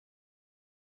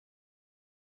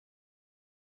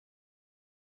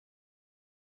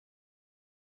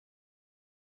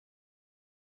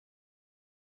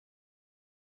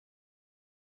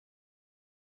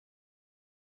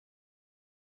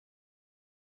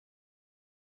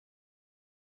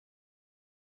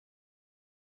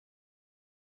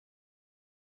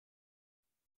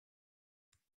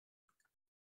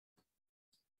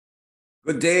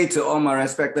Good day to all my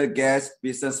respected guests,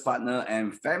 business partner,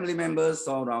 and family members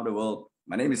all around the world.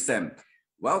 My name is Sam.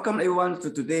 Welcome everyone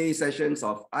to today's sessions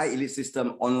of iElite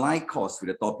System online course with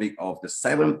the topic of the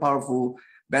 7 powerful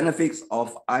benefits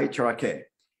of iTeraCare.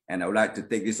 And I would like to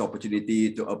take this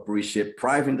opportunity to appreciate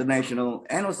Prive International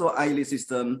and also iElite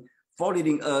System for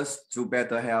leading us to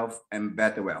better health and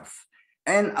better wealth.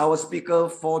 And our speaker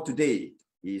for today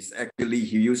is actually,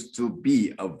 he used to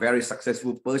be a very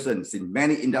successful person in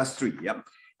many industries. Yep.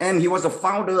 And he was the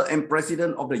founder and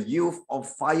president of the Youth of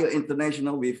Fire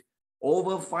International with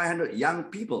over 500 young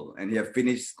people. And he have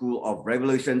finished School of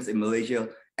Revolutions in Malaysia.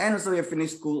 And also he have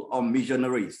finished School of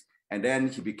Missionaries. And then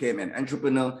he became an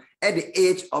entrepreneur at the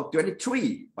age of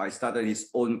 23 by starting his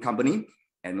own company.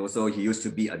 And also he used to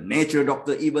be a nature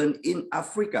doctor even in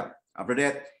Africa. After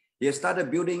that, he started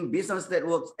building business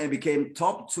networks and became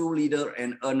top 2 leader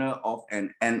and owner of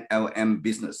an NLM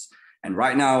business. And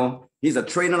right now, he's a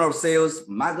trainer of sales,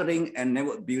 marketing, and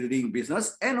network building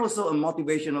business, and also a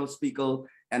motivational speaker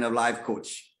and a life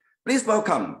coach. Please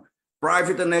welcome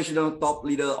Prive International top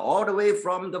leader all the way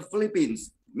from the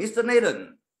Philippines, Mr.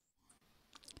 Nathan.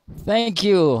 Thank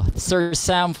you, Sir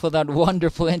Sam, for that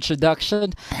wonderful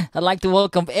introduction. I'd like to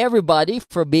welcome everybody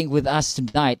for being with us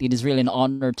tonight. It is really an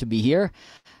honor to be here.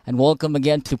 And welcome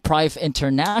again to Prive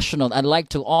International. I'd like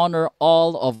to honor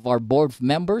all of our board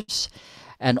members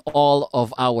and all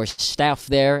of our staff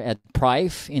there at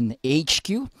Prive in HQ.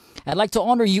 I'd like to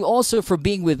honor you also for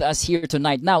being with us here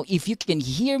tonight. Now, if you can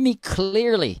hear me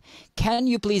clearly, can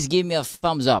you please give me a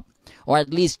thumbs up? Or at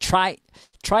least try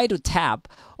to tap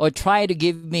or try to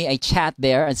give me a chat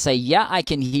there and say, yeah, I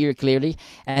can hear clearly.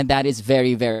 And that is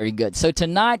very, very good. So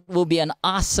tonight will be an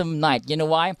awesome night. You know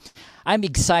why? I'm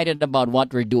excited about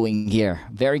what we're doing here.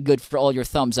 Very good for all your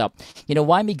thumbs up. You know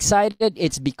why I'm excited?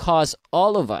 It's because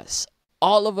all of us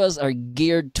are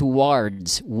geared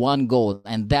towards one goal,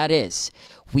 and that is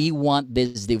we want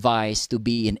this device to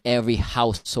be in every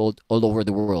household all over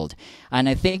the world. And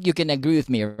I think you can agree with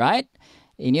me, right?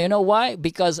 And you know why?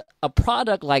 Because a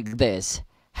product like this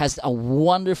has a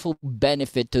wonderful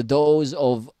benefit to those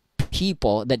of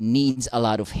people that needs a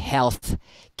lot of health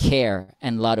care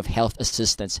and a lot of health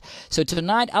assistance. So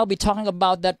tonight I'll be talking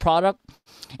about that product.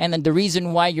 And then the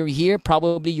reason why you're here,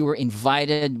 probably you were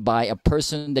invited by a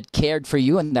person that cared for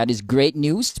you, and that is great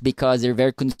news because they're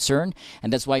very concerned,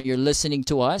 and that's why you're listening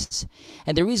to us.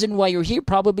 And the reason why you're here,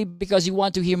 probably because you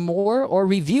want to hear more or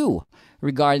review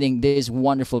regarding this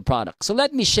wonderful product. So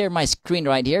let me share my screen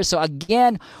right here. So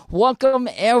again, welcome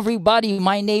everybody.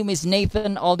 My name is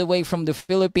Nathan, all the way from the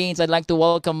Philippines. I'd like to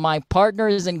welcome my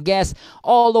partners and guests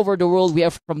all over the world. We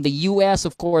have from the US,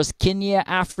 of course, Kenya,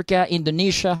 Africa,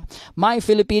 Indonesia, my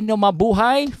Filipino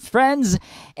mabuhay friends,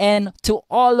 and to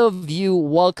all of you,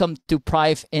 welcome to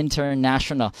Prive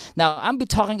International. Now, I'm be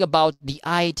talking about the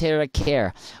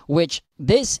iTeraCare, which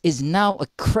this is now a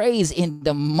craze in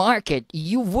the market.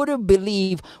 You wouldn't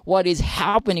believe what is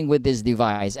happening with this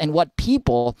device and what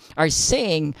people are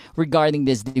saying regarding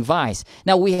this device.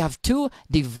 Now, we have 2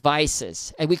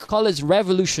 devices, and we call it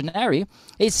revolutionary.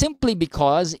 It's simply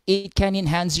because it can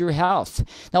enhance your health.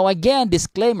 Now, again,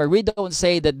 disclaimer, we don't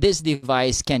say that this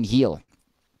device can heal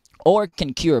or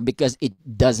can cure, because it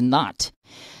does not.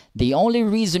 The only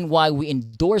reason why we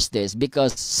endorse this,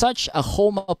 because such a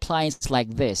home appliance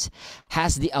like this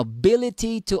has the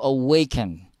ability to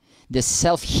awaken the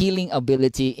self-healing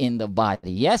ability in the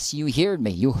body. Yes, you hear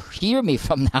me. You hear me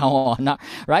from now on,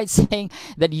 right? Saying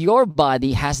that your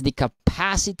body has the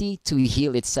capacity to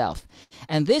heal itself.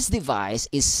 And this device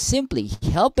is simply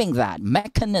helping that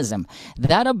mechanism,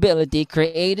 that ability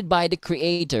created by the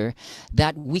Creator,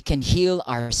 that we can heal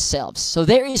ourselves. So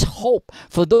there is hope.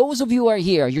 For those of you who are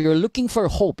here, you're looking for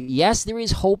hope. Yes, there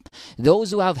is hope.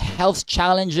 Those who have health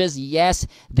challenges, yes,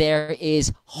 there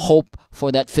is hope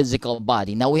for that physical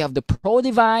body. Now we have the Pro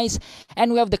device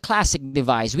and we have the Classic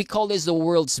device. We call this the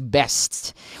world's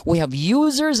best. We have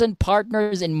users and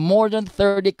partners in more than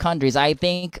 30 countries. I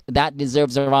think that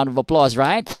deserves a round of applause,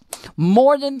 right?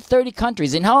 More than 30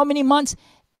 countries. In how many months?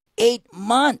 8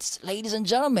 months, ladies and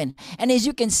gentlemen. And as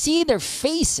you can see their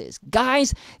faces,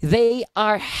 guys, they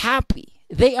are happy.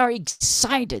 They are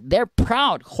excited. They're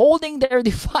proud, holding their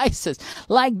devices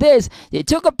like this. They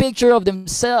took a picture of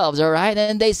themselves, all right?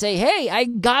 And they say, hey, I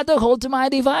got a hold to my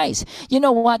device. You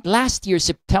know what? Last year,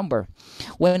 September,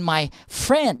 when my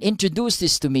friend introduced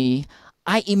this to me,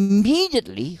 I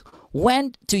immediately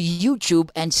went to YouTube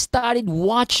and started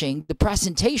watching the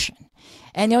presentation.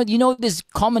 And this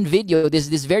common video,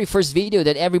 this very first video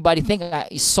that everybody think I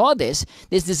saw this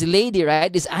lady,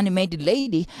 right? This animated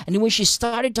lady, and when she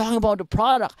started talking about the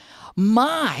product,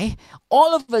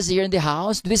 all of us here in the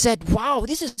house, we said, wow,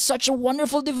 this is such a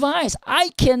wonderful device. I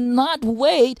cannot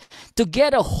wait to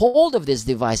get a hold of this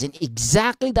device. And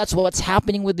exactly that's what's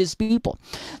happening with these people.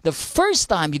 The first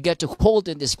time you get to hold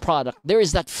in this product, there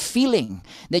is that feeling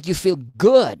that you feel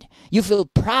good, you feel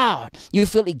proud, you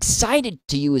feel excited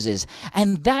to use this.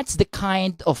 And that's the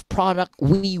kind of product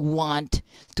we want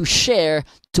to share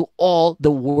to all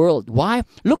the world. Why?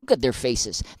 Look at their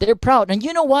faces. They're proud. And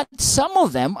you know what? Some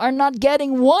of them are not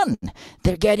getting one.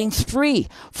 They're getting 3,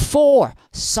 4.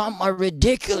 Some are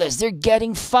ridiculous. They're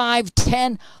getting 5,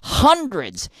 10,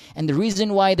 hundreds. And the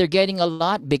reason why they're getting a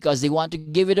lot, because they want to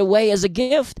give it away as a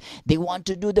gift. They want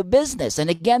to do the business. And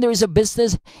again, there is a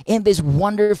business in this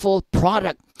wonderful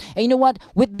product. And you know what?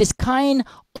 With this kind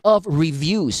of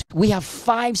reviews, we have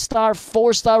 5-star,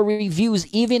 4-star reviews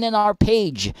even in our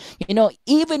page.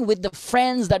 Even with the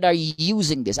friends that are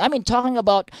using this. I mean, talking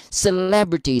about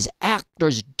celebrities,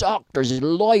 actors, doctors,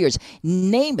 lawyers,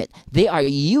 name it. They are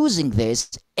using this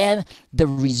and the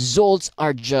results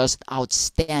are just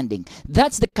outstanding.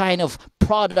 That's the kind of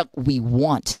product we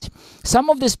want. Some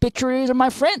of these pictures are my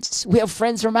friends. We have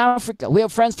friends from Africa. We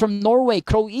have friends from Norway,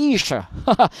 Croatia,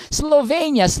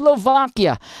 Slovenia,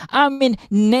 Slovakia. I mean,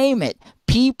 name it.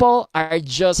 People are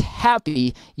just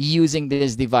happy using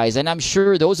this device. And I'm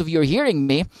sure those of you who are hearing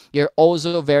me, you're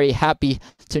also very happy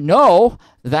to know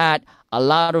that a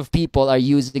lot of people are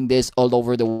using this all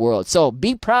over the world. So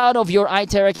be proud of your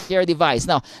iTeraCare device.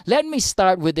 Now, let me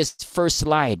start with this first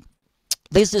slide.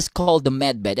 This is called the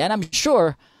MedBed. And I'm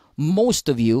sure most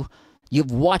of you've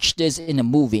watched this in a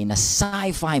movie, in a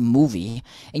sci-fi movie,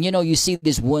 and you see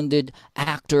these wounded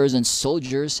actors and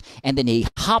soldiers, and then they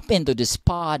hop into this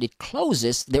pod, it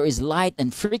closes, there is light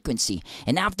and frequency.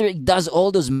 And after it does all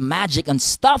those magic and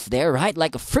stuff there, right,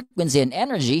 like a frequency and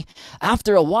energy,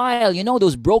 after a while,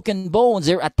 those broken bones,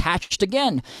 they're attached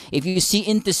again. If you see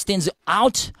intestines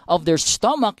out of their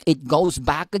stomach, it goes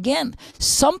back again.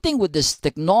 Something with this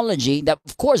technology that,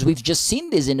 of course, we've just seen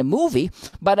this in a movie,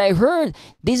 but I heard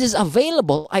this is available.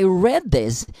 I read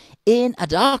this in a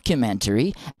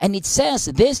documentary, and it says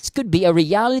this could be a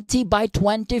reality by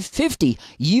 2050.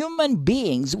 Human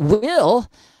beings will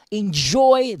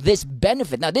enjoy this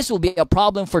benefit. Now, this will be a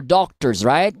problem for doctors,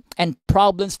 right? And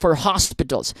problems for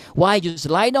hospitals. Why? Just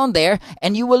lie down there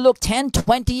and you will look 10,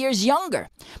 20 years younger.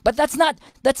 But that's not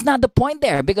the point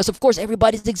there, because of course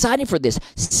everybody's excited for this.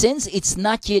 Since it's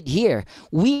not yet here,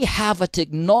 we have a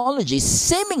technology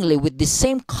seemingly with the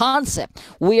same concept.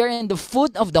 We are in the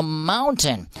foot of the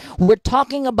mountain. We're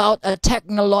talking about a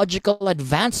technological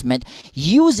advancement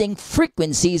using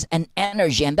frequencies and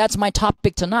energy. And that's my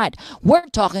topic tonight. We're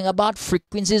talking about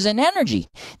frequencies and energy.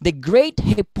 The great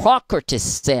Hippocrates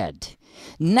said,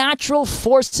 natural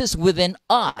forces within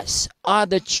us are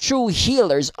the true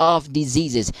healers of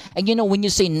diseases. And when you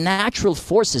say natural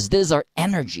forces, these are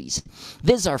energies.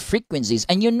 These are frequencies.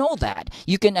 And you know that.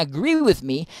 You can agree with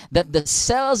me that the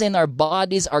cells in our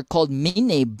bodies are called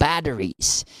mini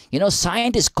batteries.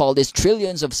 Scientists call this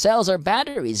trillions of cells are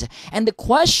batteries. And the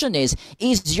question is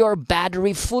your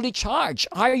battery fully charged?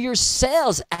 Are your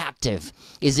cells active?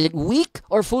 Is it weak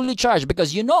or fully charged?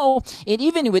 Because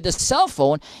even with a cell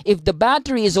phone, if the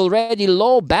battery is already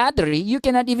low battery, you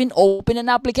cannot even open an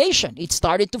application. It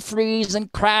started to freeze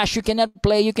and crash. You cannot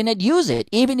play, you cannot use it.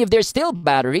 Even if there's still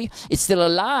battery, it's still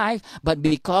alive, but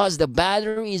because the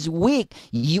battery is weak,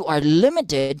 you are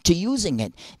limited to using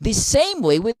it. The same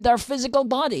way with our physical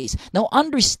bodies. Now,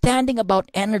 understanding about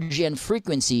energy and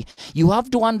frequency, you have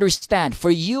to understand,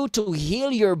 for you to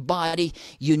heal your body,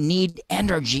 you need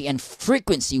energy and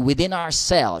frequency within our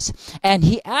cells. And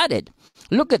he added,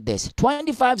 look at this.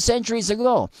 25 centuries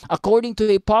ago, according to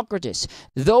Hippocrates,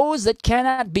 those that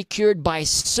cannot be cured by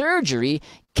surgery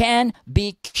can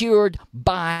be cured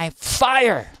by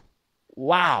fire.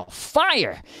 Wow,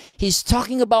 fire. He's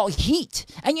talking about heat.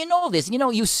 And you know this.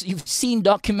 You've seen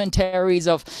documentaries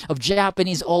of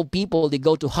Japanese old people. They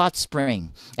go to hot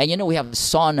spring. And we have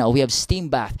sauna, we have steam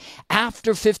bath.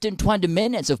 After 15, 20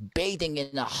 minutes of bathing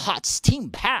in a hot steam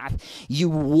bath, you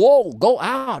go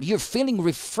out. You're feeling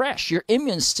refreshed. Your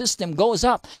immune system goes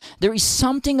up. There is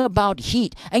something about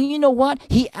heat. And you know what?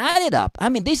 He added up. I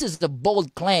mean, this is the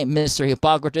bold claim, Mr.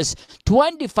 Hippocrates.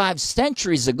 25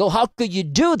 centuries ago, how could you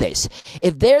do this?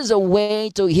 If there's a way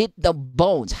to hit the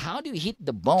bones, how do you hit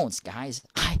the bones, guys?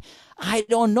 I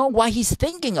don't know why he's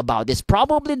thinking about this.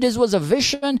 Probably this was a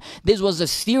vision, this was a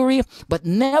theory, but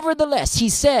nevertheless, he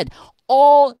said,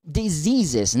 all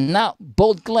diseases. Now,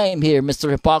 bold claim here,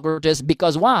 Mr. Hippocrates,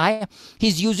 because why?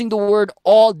 He's using the word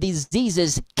all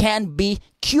diseases can be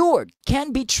cured,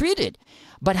 can be treated.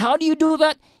 But how do you do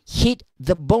that? Hit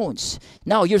the bones.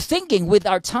 Now you're thinking with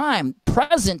our time,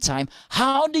 present time,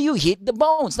 how do you hit the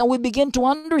bones? Now we begin to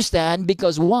understand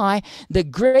because why? The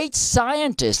great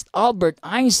scientist Albert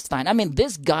Einstein, I mean,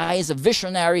 this guy is a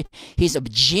visionary, he's a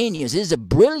genius, he's a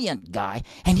brilliant guy,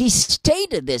 and he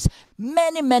stated this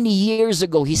many years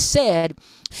ago. He said,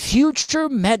 future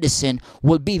medicine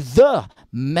will be the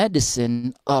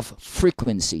medicine of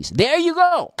frequencies. There you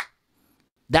go.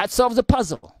 That solves the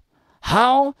puzzle.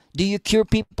 How do you cure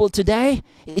people today?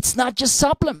 It's not just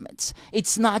supplements.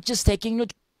 It's not just taking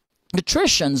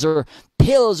nutritions or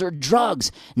pills or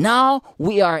drugs. Now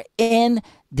we are in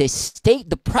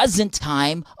the present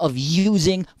time of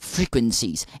using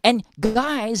frequencies. And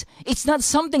guys, it's not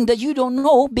something that you don't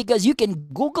know because you can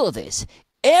Google this.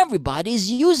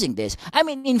 Everybody's using this. I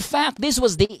mean, in fact, this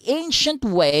was the ancient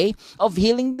way of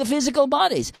healing the physical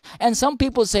bodies. And some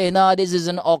people say, no, this is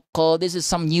an occult, this is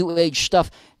some new age stuff.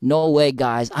 No way,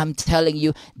 guys. I'm telling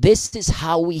you, this is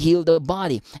how we heal the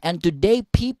body. And today,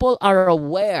 people are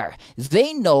aware.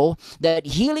 They know that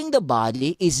healing the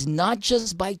body is not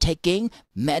just by taking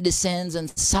medicines and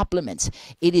supplements.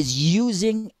 It is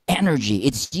using energy.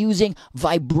 It's using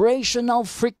vibrational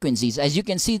frequencies. As you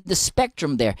can see the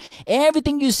spectrum there.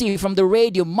 Everything you see from the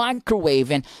radio, microwave,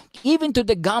 and even to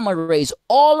the gamma rays,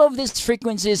 all of these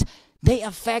frequencies, they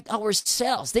affect our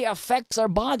cells. They affect our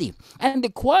body. And the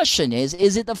question is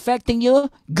it affecting you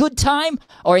good time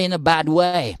or in a bad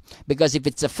way? Because if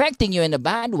it's affecting you in a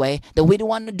bad way, then we don't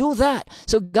want to do that.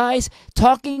 So guys,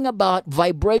 talking about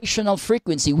vibrational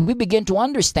frequency, we begin to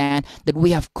understand that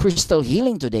we have crystal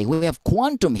healing today. We have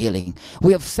quantum healing.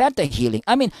 We have theta healing.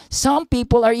 I mean, some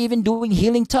people are even doing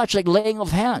healing touch, like laying of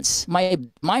hands.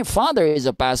 My father is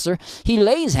a pastor. He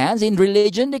lays hands. In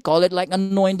religion, they call it like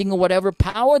anointing or whatever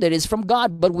power that is from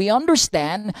God. But we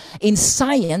understand in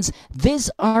science, these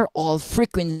are all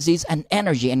frequencies and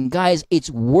energy. And guys, it's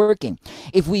working.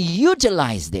 If we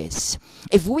utilize this,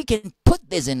 if we can put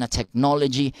this in a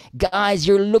technology, guys,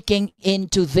 you're looking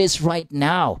into this right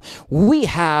now. We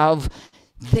have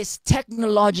this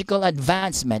technological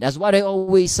advancement. As what I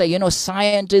always say,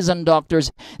 scientists and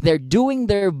doctors, they're doing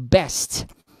their best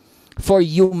for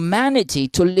humanity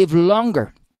to live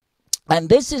longer. And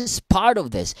this is part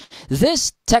of this.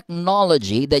 This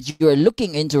technology that you're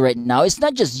looking into right now is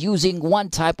not just using one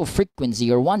type of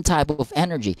frequency or one type of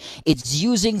energy. It's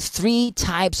using 3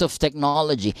 types of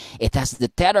technology. It has the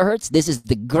terahertz. This is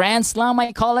the grand slam,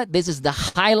 I call it. This is the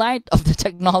highlight of the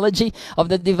technology of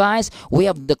the device. We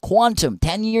have the quantum.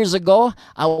 10 years ago,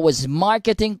 I was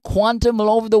marketing quantum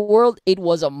all over the world. It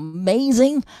was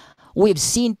amazing. We've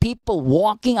seen people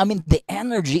walking. I mean, the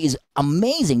energy is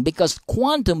amazing because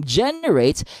quantum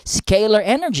generates scalar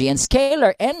energy. And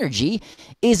scalar energy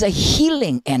is a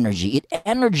healing energy. It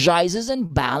energizes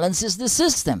and balances the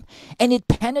system. And it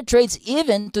penetrates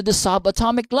even to the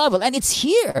subatomic level. And it's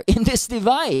here in this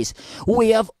device. We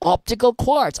have optical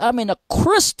quartz. I mean, a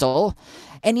crystal.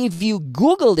 And if you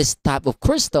Google this type of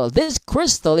crystal, this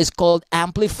crystal is called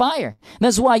amplifier.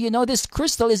 That's why, this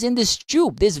crystal is in this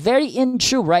tube, this very in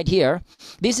tube right here.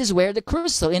 This is where the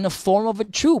crystal in the form of a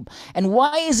tube. And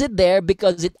why is it there?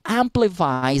 Because it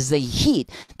amplifies the heat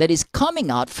that is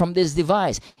coming out from this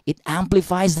device. It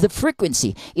amplifies the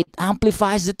frequency. It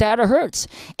amplifies the terahertz.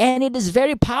 And it is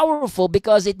very powerful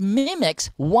because it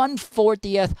mimics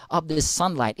 1/40th of the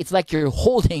sunlight. It's like you're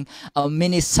holding a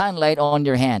mini sunlight on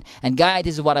your hand. And guys,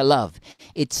 this is what I love.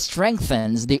 It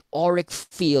strengthens the auric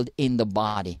field in the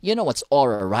body. You know what's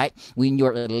aura, right? When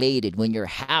you're elated, when you're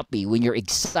happy, when you're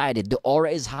excited, the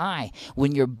aura is high.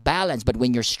 When you're balanced, but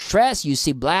when you're stressed, you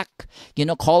see black,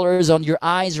 colors on your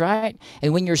eyes, right?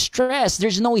 And when you're stressed,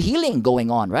 there's no healing going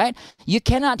on, right? You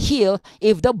cannot heal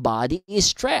if the body is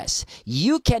stressed.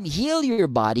 You can heal your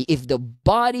body if the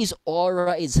body's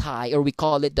aura is high, or we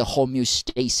call it the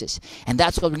homeostasis. And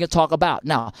that's what we're going to talk about.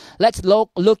 Now, let's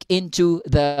look into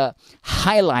the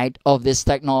highlight of this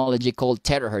technology called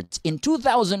terahertz. In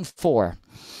 2004,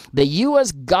 the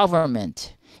U.S.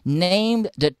 government named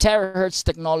the terahertz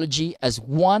technology as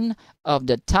one of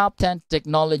the top 10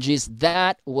 technologies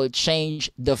that will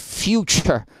change the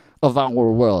future of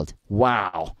our world.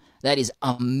 Wow, that is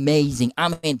amazing.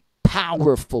 I mean,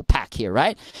 powerful pack here,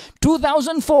 right?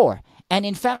 2004. And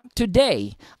in fact,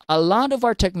 today, a lot of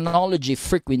our technology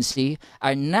frequency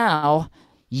are now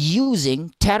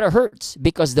using terahertz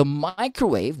because the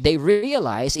microwave, they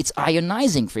realize it's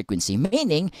ionizing frequency,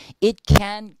 meaning it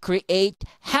can create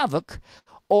havoc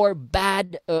or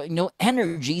bad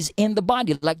energies in the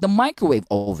body, like the microwave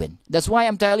oven. That's why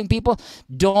I'm telling people,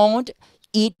 don't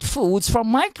eat foods from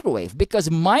microwave,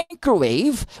 because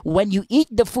microwave, when you eat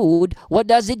the food, what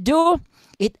does it do?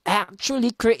 It actually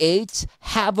creates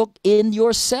havoc in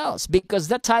your cells, because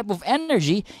that type of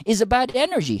energy is a bad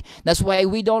energy. That's why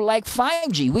we don't like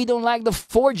 5G. We don't like the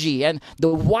 4G and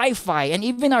the Wi-Fi and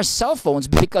even our cell phones,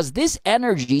 because these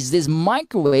energies, this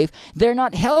microwave, they're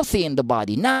not healthy in the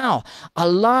body. Now, a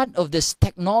lot of these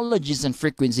technologies and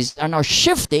frequencies are now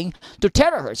shifting to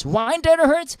terahertz. Why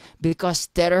terahertz? Because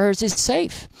terahertz is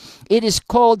safe. It is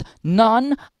called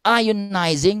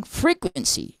non-ionizing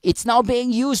frequency. It's now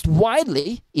being used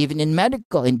widely, even in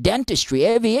medical, in dentistry,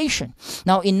 aviation.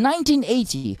 Now, in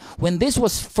 1980, when this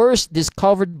was first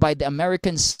discovered by the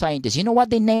American scientists, you know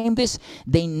what they named this?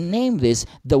 They named this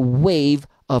the wave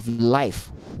of life.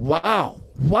 Wow.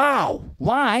 Wow.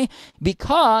 Why?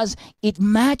 Because it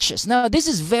matches. Now, this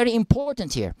is very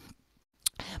important here.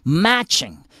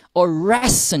 Matching or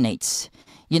resonates.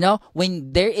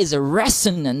 When there is a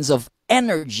resonance of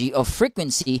energy, of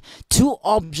frequency, two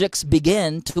objects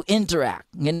begin to interact.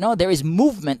 There is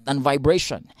movement and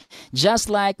vibration. Just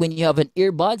like when you have an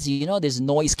earbuds, there's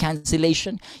noise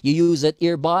cancellation. You use that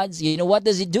earbuds, what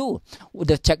does it do?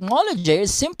 The technology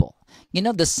is simple.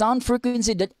 The sound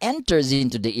frequency that enters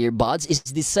into the earbuds is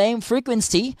the same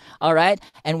frequency, all right?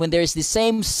 And when there's the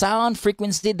same sound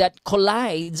frequency that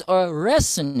collides or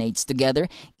resonates together,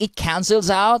 it cancels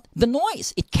out the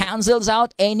noise. It cancels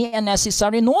out any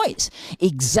unnecessary noise.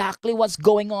 Exactly what's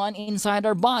going on inside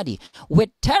our body.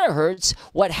 With terahertz,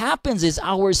 what happens is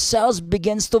our cells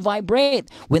begins to vibrate.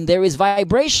 When there is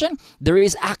vibration, there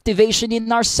is activation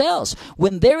in our cells.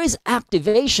 When there is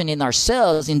activation in our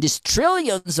cells, in these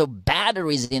trillions of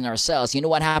batteries in our cells, you know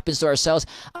what happens to our cells?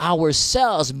 Our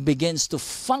cells begins to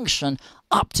function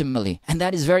optimally, and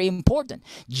that is very important.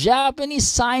 Japanese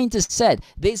scientists said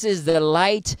this is the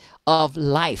light of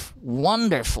life.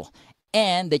 Wonderful.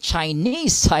 And the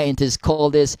Chinese scientists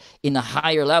call this, in a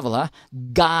higher level,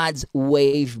 God's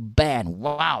wave band.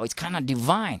 Wow, it's kind of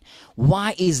divine.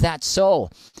 Why is that so?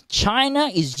 China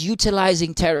is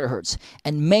utilizing terahertz,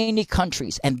 and many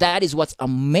countries, and that is what's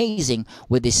amazing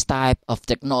with this type of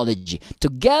technology.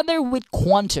 Together with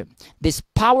quantum, this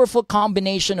powerful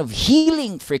combination of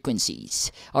healing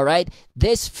frequencies, all right,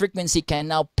 this frequency can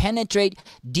now penetrate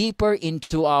deeper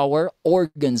into our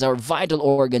organs, our vital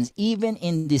organs, even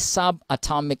in the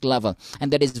subatomic level,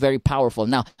 and that is very powerful.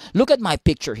 Now, look at my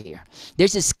picture here.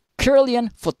 There's this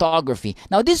Kirlian photography.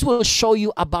 Now, this will show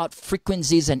you about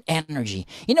frequencies and energy.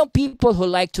 People who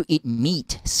like to eat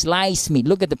meat, sliced meat,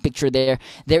 look at the picture there.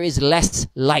 There is less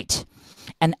light.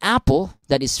 An apple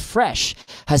that is fresh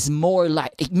has more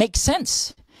light. It makes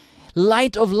sense.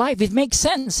 Light of life, it makes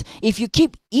sense. If you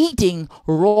keep eating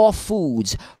raw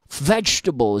foods,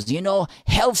 vegetables,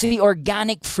 healthy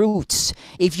organic fruits,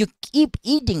 if you keep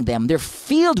eating them, they're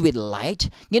filled with light.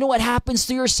 You know what happens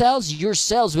to your cells? Your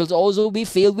cells will also be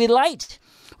filled with light.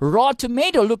 Raw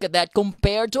tomato, look at that,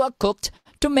 compared to a cooked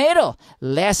tomato,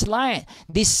 less light.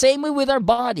 The same way with our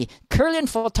body. Kirlian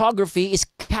photography is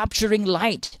capturing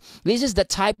light. This is the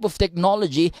type of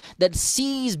technology that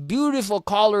sees beautiful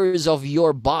colors of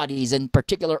your bodies and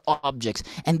particular objects,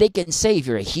 and they can say if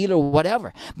you're a healer or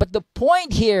whatever. But the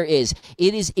point here is,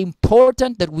 it is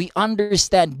important that we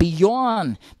understand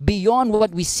beyond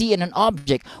what we see in an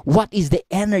object, what is the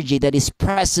energy that is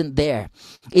present there.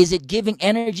 Is it giving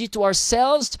energy to our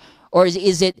cells? Or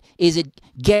is it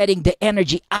getting the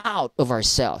energy out of our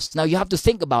cells? Now, you have to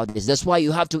think about this. That's why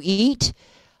you have to eat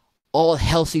all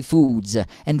healthy foods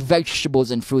and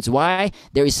vegetables and fruits. Why?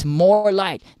 There is more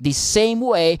light. The same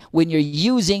way when you're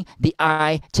using the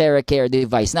iTeraCare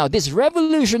device. Now, this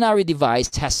revolutionary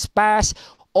device has passed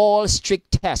all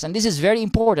strict tests. And this is very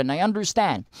important, I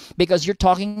understand, because you're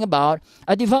talking about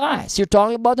a device. You're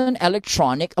talking about an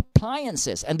electronic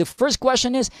appliances. And the first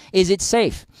question is it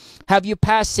safe? Have you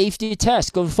passed safety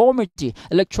tests, conformity,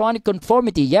 electronic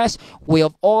conformity? Yes, we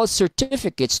have all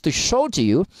certificates to show to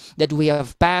you that we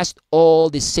have passed all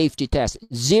the safety tests.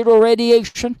 Zero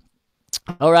radiation.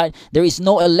 All right, there is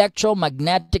no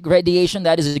electromagnetic radiation.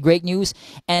 That is great news.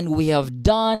 And we have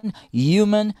done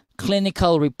human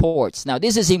clinical reports. Now,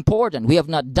 this is important. We have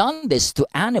not done this to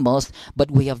animals, but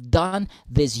we have done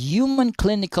these human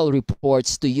clinical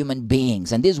reports to human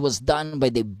beings. And this was done by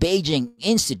the Beijing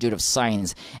Institute of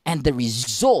Science. And the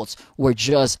results were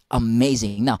just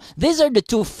amazing. Now, these are the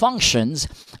two functions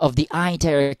of the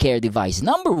iTeraCare device.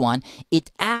 Number one,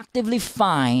 it actively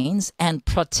finds and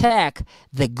protects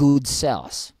the good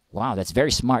cells. Wow, that's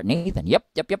very smart, Nathan. Yep.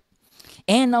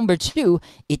 And number two,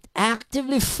 it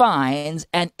actively finds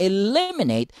and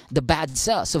eliminate the bad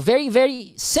cells. So very,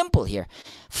 very simple here.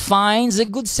 Finds the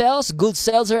good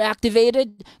cells are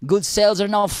activated, good cells are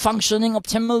now functioning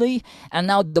optimally, and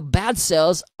now the bad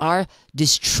cells are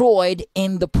destroyed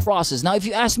in the process. Now, if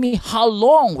you ask me, how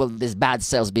long will these bad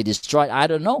cells be destroyed? I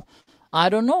don't know.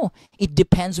 It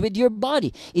depends with your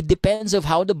body. It depends of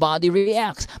how the body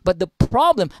reacts. But the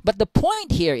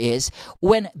point here is,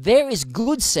 when there is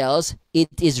good cells, it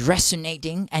is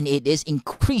resonating and it is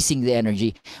increasing the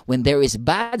energy. When there is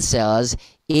bad cells,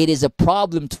 it is a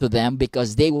problem to them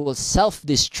because they will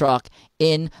self-destruct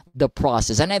in the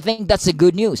process. And I think that's the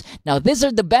good news. Now, these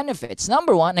are the benefits.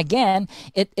 Number one, again,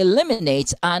 it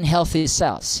eliminates unhealthy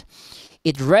cells.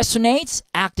 It resonates,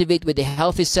 activates with the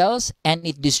healthy cells, and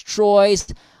it destroys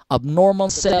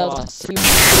abnormal cells.